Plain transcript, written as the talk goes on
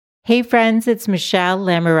Hey friends, it's Michele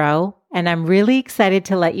Lamoureux, and I'm really excited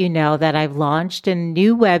to let you know that I've launched a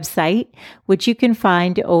new website, which you can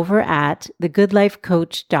find over at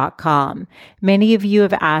thegoodlifecoach.com. Many of you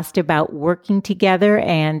have asked about working together,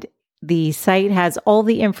 and the site has all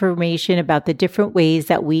the information about the different ways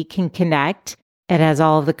that we can connect. It has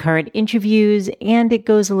all of the current interviews, and it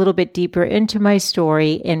goes a little bit deeper into my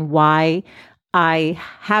story and why I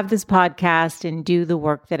have this podcast and do the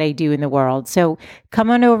work that I do in the world. So come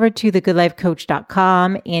on over to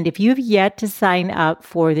thegoodlifecoach.com. And if you have yet to sign up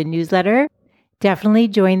for the newsletter, definitely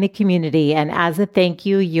join the community. And as a thank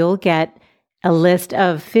you, you'll get a list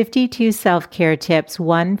of 52 self-care tips,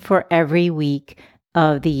 one for every week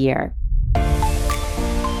of the year.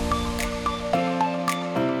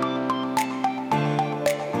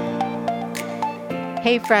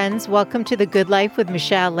 Hey friends, welcome to The Good Life with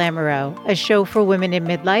Michele Lamoureux, a show for women in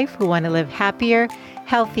midlife who want to live happier,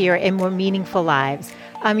 healthier, and more meaningful lives.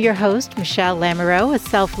 I'm your host, Michele Lamoureux, a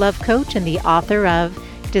self-love coach and the author of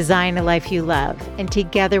Design a Life You Love. And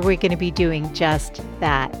together we're going to be doing just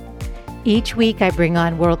that. Each week I bring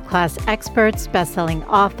on world-class experts, best-selling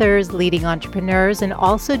authors, leading entrepreneurs, and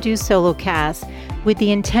also do solo casts with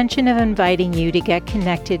the intention of inviting you to get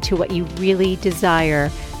connected to what you really desire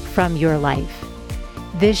from your life.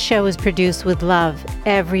 This show is produced with love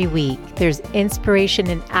every week. There's inspiration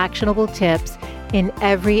and actionable tips in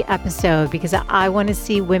every episode because I want to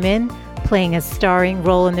see women playing a starring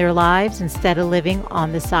role in their lives instead of living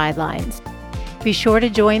on the sidelines. Be sure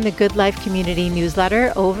to join the Good Life Community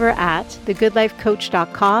newsletter over at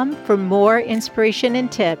thegoodlifecoach.com for more inspiration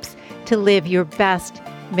and tips to live your best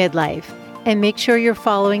midlife. And make sure you're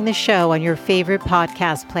following the show on your favorite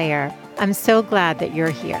podcast player. I'm so glad that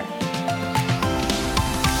you're here.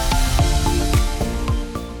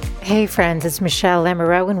 Hey friends, it's Michele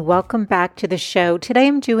Lamoureux and welcome back to the show. Today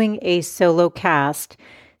I'm doing a solo cast.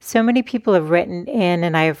 So many people have written in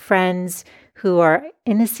and I have friends who are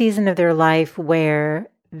in a season of their life where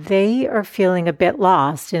they are feeling a bit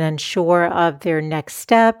lost and unsure of their next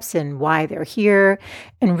steps and why they're here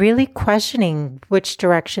and really questioning which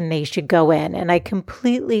direction they should go in. And I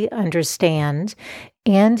completely understand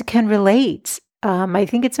and can relate. I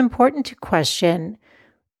think it's important to question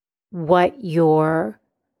what your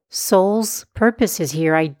soul's purpose is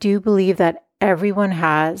here. I do believe that everyone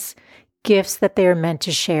has gifts that they are meant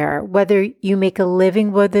to share. Whether you make a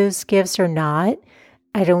living with those gifts or not,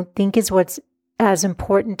 I don't think is what's as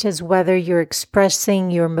important as whether you're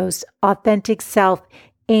expressing your most authentic self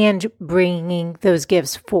and bringing those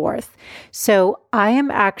gifts forth. So I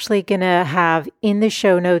am actually going to have in the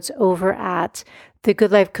show notes over at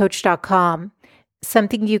thegoodlifecoach.com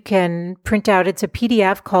something you can print out. It's a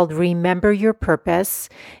PDF called Remember Your Purpose.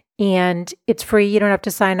 And it's free. You don't have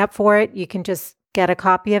to sign up for it. You can just get a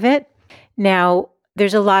copy of it. Now,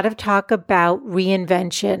 there's a lot of talk about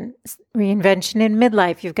reinvention in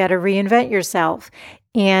midlife. You've got to reinvent yourself.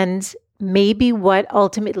 And maybe what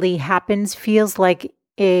ultimately happens feels like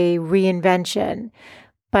a reinvention.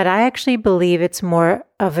 But I actually believe it's more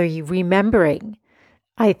of a remembering.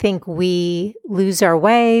 I think we lose our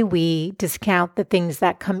way. We discount the things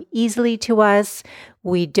that come easily to us.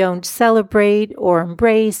 We don't celebrate or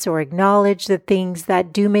embrace or acknowledge the things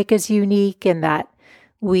that do make us unique and that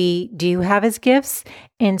we do have as gifts.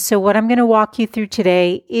 And so what I'm going to walk you through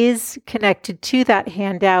today is connected to that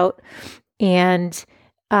handout. And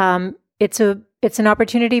it's an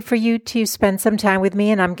opportunity for you to spend some time with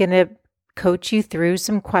me. And I'm going to coach you through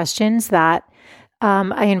some questions that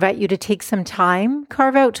I invite you to take some time,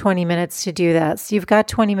 carve out 20 minutes to do this. You've got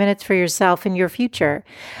 20 minutes for yourself and your future.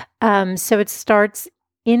 So it starts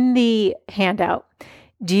in the handout.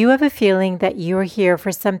 Do you have a feeling that you're here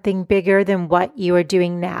for something bigger than what you are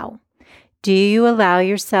doing now? Do you allow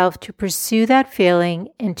yourself to pursue that feeling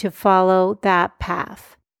and to follow that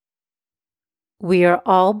path? We are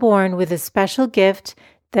all born with a special gift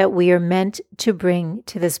that we are meant to bring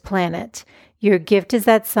to this planet. Your gift is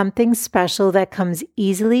that something special that comes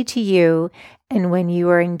easily to you, and when you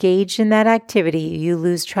are engaged in that activity, you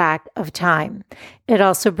lose track of time. It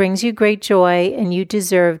also brings you great joy, and you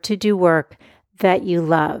deserve to do work that you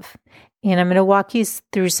love. And I'm going to walk you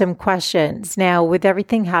through some questions. Now, with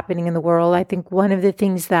everything happening in the world, I think one of the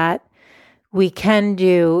things that we can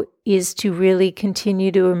do is to really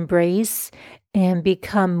continue to embrace and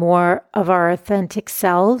become more of our authentic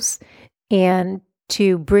selves and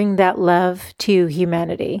to bring that love to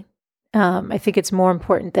humanity. I think it's more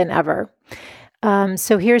important than ever.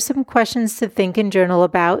 So here's some questions to think and journal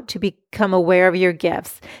about to become aware of your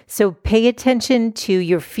gifts. So pay attention to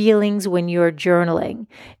your feelings when you're journaling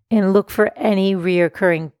and look for any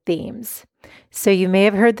reoccurring themes. So you may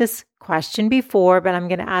have heard this question before, but I'm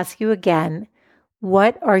going to ask you again.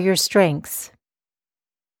 What are your strengths?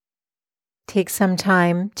 Take some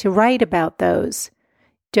time to write about those.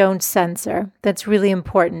 Don't censor. That's really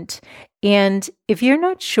important. And if you're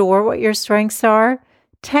not sure what your strengths are,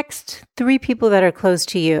 text 3 people that are close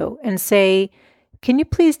to you and say, can you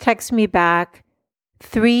please text me back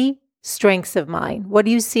 3 strengths of mine? What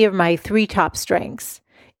do you see are my 3 top strengths?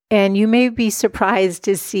 And you may be surprised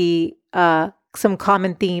to see some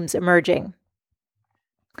common themes emerging.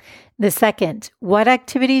 The second, what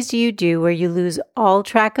activities do you do where you lose all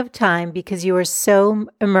track of time because you are so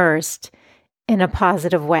immersed in a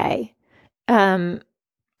positive way? I'm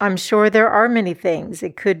sure there are many things.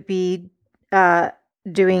 It could be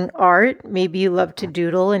doing art. Maybe you love to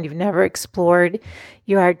doodle and you've never explored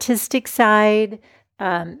your artistic side.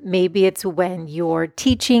 Maybe it's when you're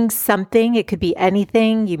teaching something. It could be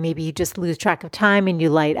anything. Maybe you just lose track of time and you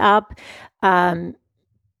light up.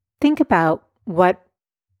 Think about what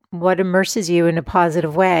immerses you in a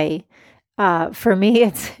positive way. For me,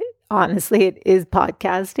 it is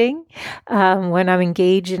podcasting. When I'm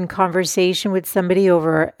engaged in conversation with somebody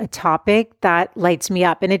over a topic, that lights me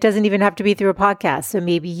up. And it doesn't even have to be through a podcast. So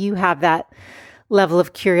maybe you have that level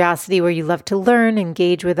of curiosity where you love to learn,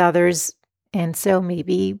 engage with others. And so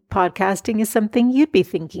maybe podcasting is something you'd be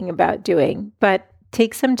thinking about doing. But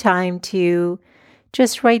take some time to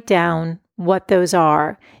just write down what those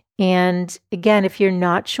are. And again, if you're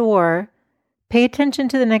not sure, pay attention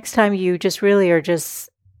to the next time you just really are just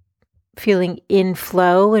feeling in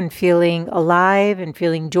flow and feeling alive and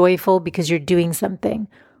feeling joyful because you're doing something.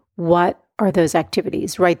 What are those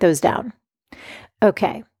activities? Write those down.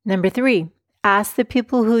 Okay. Number 3, ask the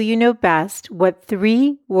people who you know best what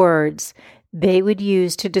 3 words they would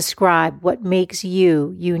use to describe what makes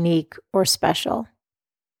you unique or special.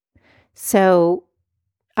 So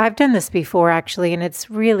I've done this before, actually, and it's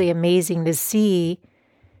really amazing to see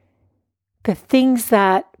the things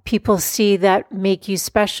that people see that make you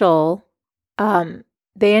special.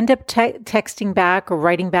 They end up texting back or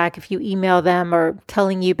writing back if you email them or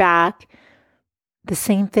telling you back the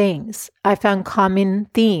same things. I found common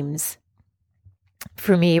themes.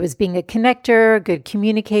 For me, it was being a connector, a good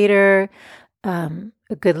communicator, a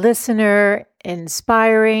good listener,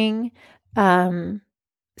 inspiring.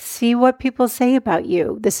 See what people say about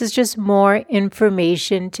you. This is just more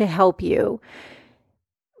information to help you.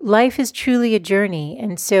 Life is truly a journey.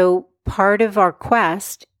 And so part of our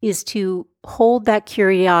quest is to hold that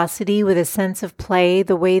curiosity with a sense of play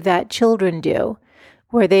the way that children do,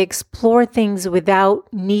 where they explore things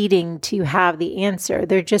without needing to have the answer.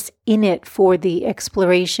 They're just in it for the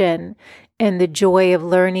exploration and the joy of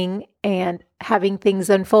learning and having things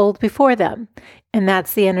unfold before them. And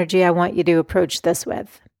that's the energy I want you to approach this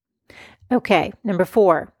with. Okay, number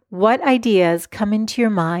 4, what ideas come into your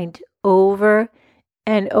mind over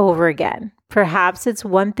and over again? Perhaps it's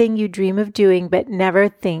one thing you dream of doing but never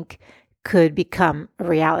think could become a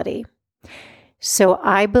reality. So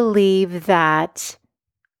I believe that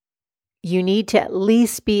you need to at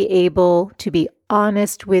least be able to be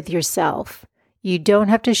honest with yourself. You don't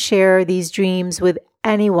have to share these dreams with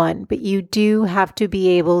anyone, but you do have to be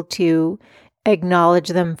able to acknowledge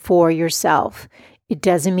them for yourself. It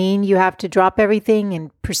doesn't mean you have to drop everything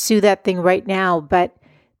and pursue that thing right now, but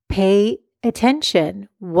pay attention.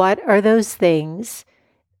 What are those things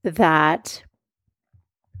that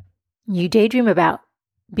you daydream about?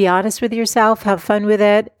 Be honest with yourself, have fun with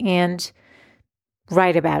it, and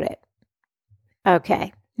write about it.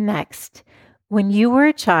 Okay, next. When you were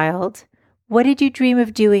a child, what did you dream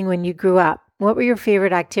of doing when you grew up? What were your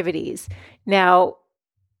favorite activities? Now,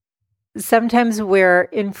 sometimes we're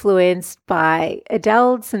influenced by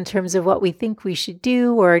adults in terms of what we think we should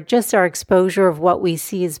do or just our exposure of what we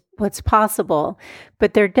see as what's possible.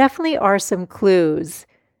 But there definitely are some clues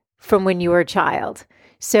from when you were a child.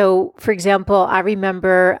 So, for example, I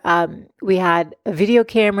remember we had a video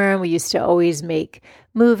camera and we used to always make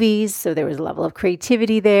movies. So there was a level of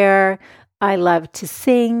creativity there. I loved to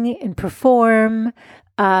sing and perform.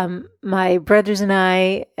 My brothers and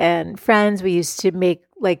I and friends, we used to make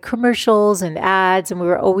like commercials and ads, and we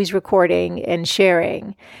were always recording and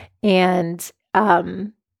sharing. And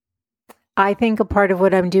I think a part of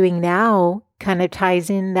what I'm doing now kind of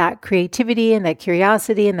ties in that creativity and that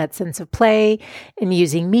curiosity and that sense of play and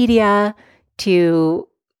using media to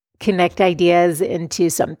connect ideas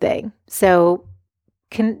into something. So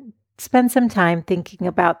can spend some time thinking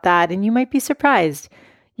about that, and you might be surprised.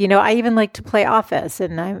 You know, I even like to play Office,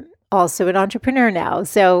 and I'm also an entrepreneur now.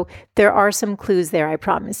 So there are some clues there, I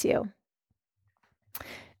promise you.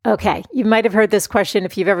 Okay, you might have heard this question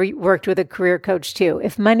if you've ever worked with a career coach too.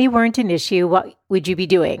 If money weren't an issue, what would you be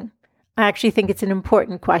doing? I actually think it's an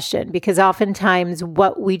important question because oftentimes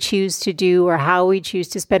what we choose to do or how we choose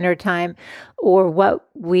to spend our time or what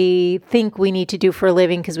we think we need to do for a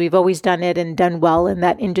living because we've always done it and done well in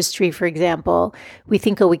that industry, for example, we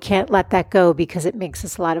think, oh, we can't let that go because it makes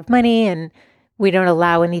us a lot of money and we don't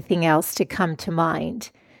allow anything else to come to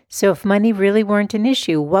mind. So if money really weren't an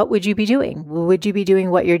issue, what would you be doing? Would you be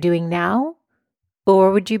doing what you're doing now?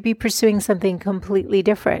 Or would you be pursuing something completely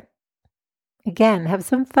different? Again, have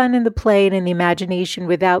some fun in the play and in the imagination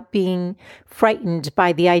without being frightened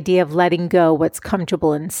by the idea of letting go what's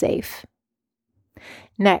comfortable and safe.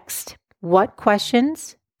 Next, what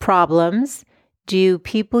questions, problems do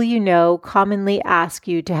people you know commonly ask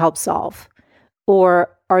you to help solve?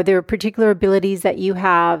 Or are there particular abilities that you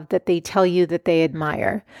have that they tell you that they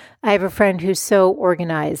admire? I have a friend who's so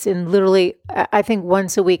organized and literally, I think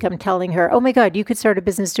once a week I'm telling her, oh my God, you could start a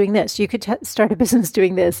business doing this. You could start a business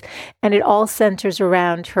doing this. And it all centers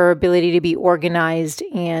around her ability to be organized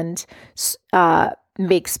and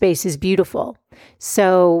make spaces beautiful.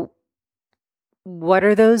 So what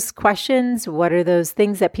are those questions? What are those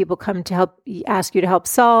things that people come to help ask you to help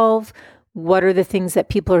solve? What are the things that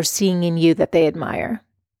people are seeing in you that they admire?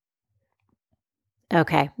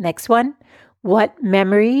 Okay, next one. What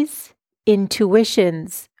memories,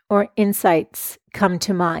 intuitions, or insights come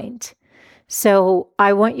to mind? So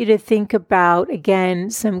I want you to think about, again,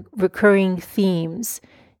 some recurring themes.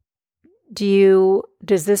 Does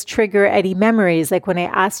this trigger any memories? Like when I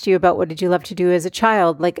asked you about what did you love to do as a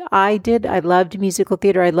child? Like I did, I loved musical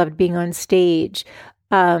theater. I loved being on stage.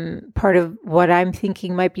 Part of what I'm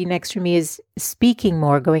thinking might be next for me is speaking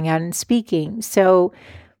more, going out and speaking. So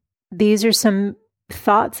these are some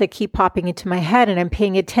thoughts that keep popping into my head and I'm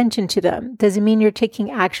paying attention to them. Doesn't mean you're taking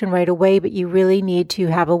action right away, but you really need to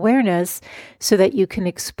have awareness so that you can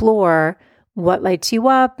explore what lights you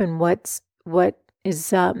up and what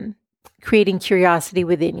is creating curiosity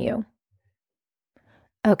within you.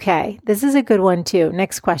 Okay, this is a good one too.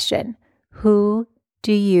 Next question. Who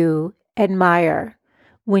do you admire?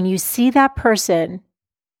 When you see that person,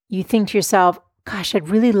 you think to yourself, gosh, I'd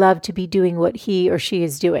really love to be doing what he or she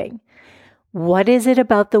is doing. What is it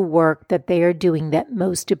about the work that they are doing that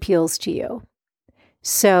most appeals to you?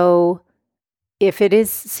 So if it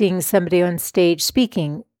is seeing somebody on stage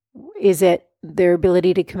speaking, is it their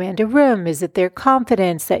ability to command a room? Is it their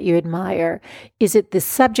confidence that you admire? Is it the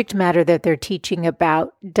subject matter that they're teaching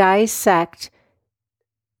about? Dissect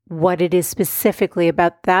what it is specifically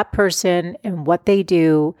about that person and what they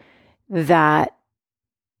do that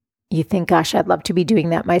you think, gosh, I'd love to be doing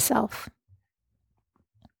that myself.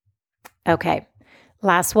 Okay,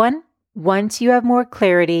 last one. Once you have more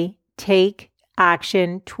clarity, take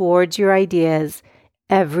action towards your ideas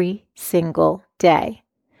every single day.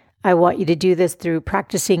 I want you to do this through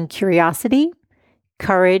practicing curiosity,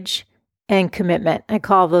 courage, and commitment. I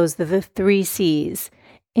call those the 3 C's.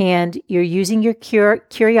 And you're using your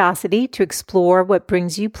curiosity to explore what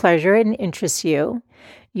brings you pleasure and interests you.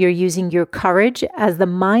 You're using your courage as the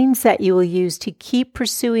mindset you will use to keep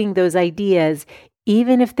pursuing those ideas,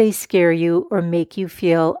 even if they scare you or make you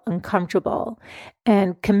feel uncomfortable.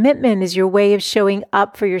 And commitment is your way of showing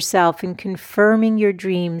up for yourself and confirming your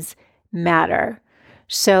dreams matter.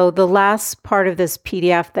 So the last part of this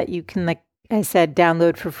PDF that you can, like I said,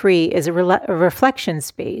 download for free is a reflection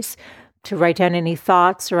space to write down any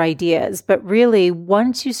thoughts or ideas. But really,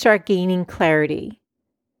 once you start gaining clarity,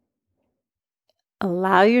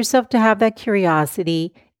 allow yourself to have that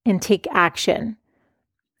curiosity and take action.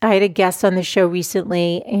 I had a guest on the show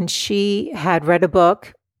recently, and she had read a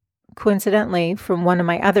book, coincidentally, from one of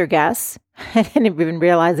my other guests. I didn't even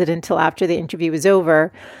realize it until after the interview was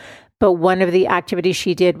over. But one of the activities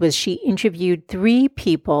she did was she interviewed 3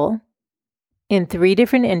 people in 3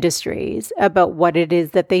 different industries about what it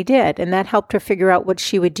is that they did. And that helped her figure out what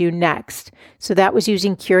she would do next. So that was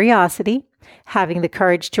using curiosity, having the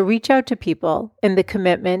courage to reach out to people, and the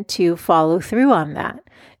commitment to follow through on that.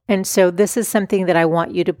 And so this is something that I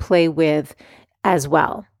want you to play with as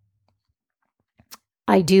well.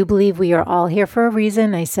 I do believe we are all here for a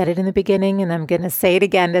reason. I said it in the beginning, and I'm going to say it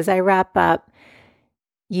again as I wrap up.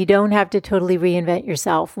 You don't have to totally reinvent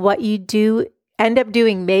yourself. What you do end up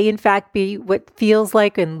doing may in fact be what feels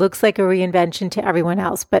like and looks like a reinvention to everyone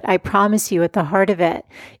else. But I promise you, at the heart of it,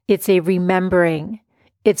 it's a remembering.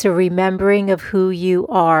 It's a remembering of who you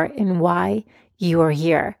are and why you are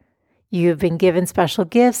here. You have been given special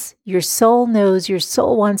gifts. Your soul knows. Your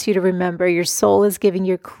soul wants you to remember. Your soul is giving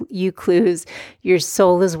you clues. Your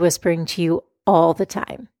soul is whispering to you all the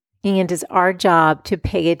time. And it's our job to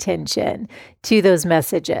pay attention to those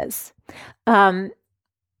messages.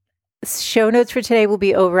 Show notes for today will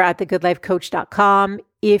be over at thegoodlifecoach.com.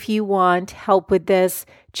 if you want help with this,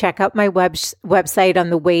 check out my website on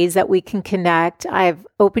the ways that we can connect. I've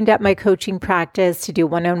opened up my coaching practice to do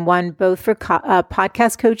one-on-one, both for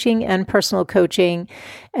podcast coaching and personal coaching.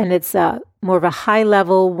 And it's more of a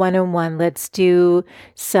high-level one-on-one. Let's do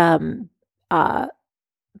some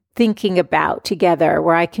thinking about together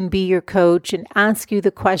where I can be your coach and ask you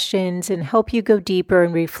the questions and help you go deeper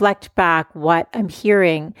and reflect back what I'm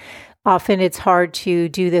hearing. Often it's hard to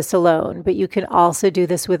do this alone, but you can also do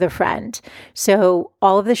this with a friend. So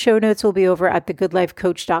all of the show notes will be over at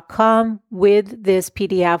thegoodlifecoach.com with this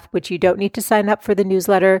PDF, which you don't need to sign up for the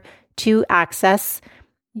newsletter to access.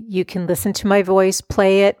 You can listen to my voice,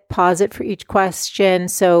 play it, pause it for each question.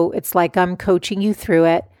 So it's like I'm coaching you through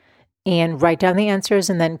it, and write down the answers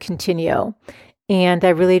and then continue. And I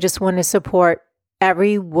really just want to support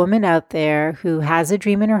every woman out there who has a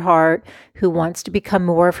dream in her heart, who wants to become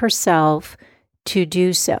more of herself, to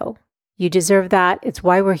do so. You deserve that. It's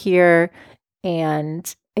why we're here.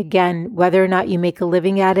 And again, whether or not you make a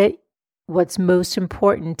living at it, what's most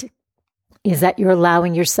important is that you're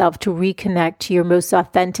allowing yourself to reconnect to your most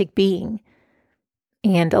authentic being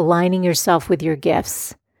and aligning yourself with your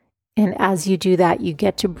gifts. And as you do that, you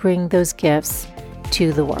get to bring those gifts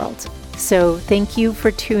to the world. So thank you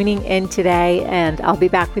for tuning in today, and I'll be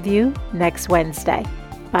back with you next Wednesday.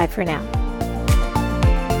 Bye for now.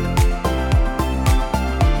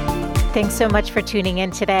 Thanks so much for tuning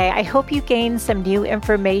in today. I hope you gained some new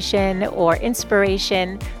information or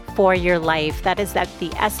inspiration for your life. That is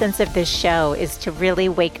the essence of this show, is to really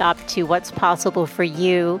wake up to what's possible for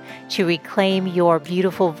you, to reclaim your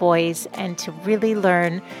beautiful voice, and to really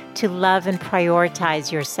learn to love and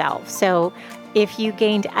prioritize yourself. So if you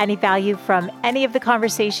gained any value from any of the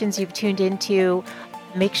conversations you've tuned into,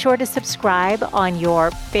 make sure to subscribe on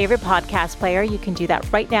your favorite podcast player. You can do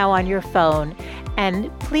that right now on your phone.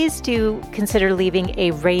 And please do consider leaving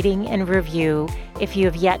a rating and review if you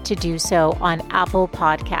have yet to do so on Apple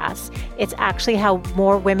Podcasts. It's actually how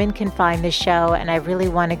more women can find the show. And I really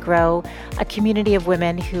want to grow a community of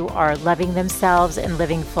women who are loving themselves and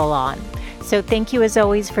living full on. So thank you as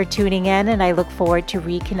always for tuning in, and I look forward to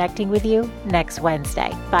reconnecting with you next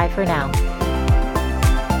Wednesday. Bye for now.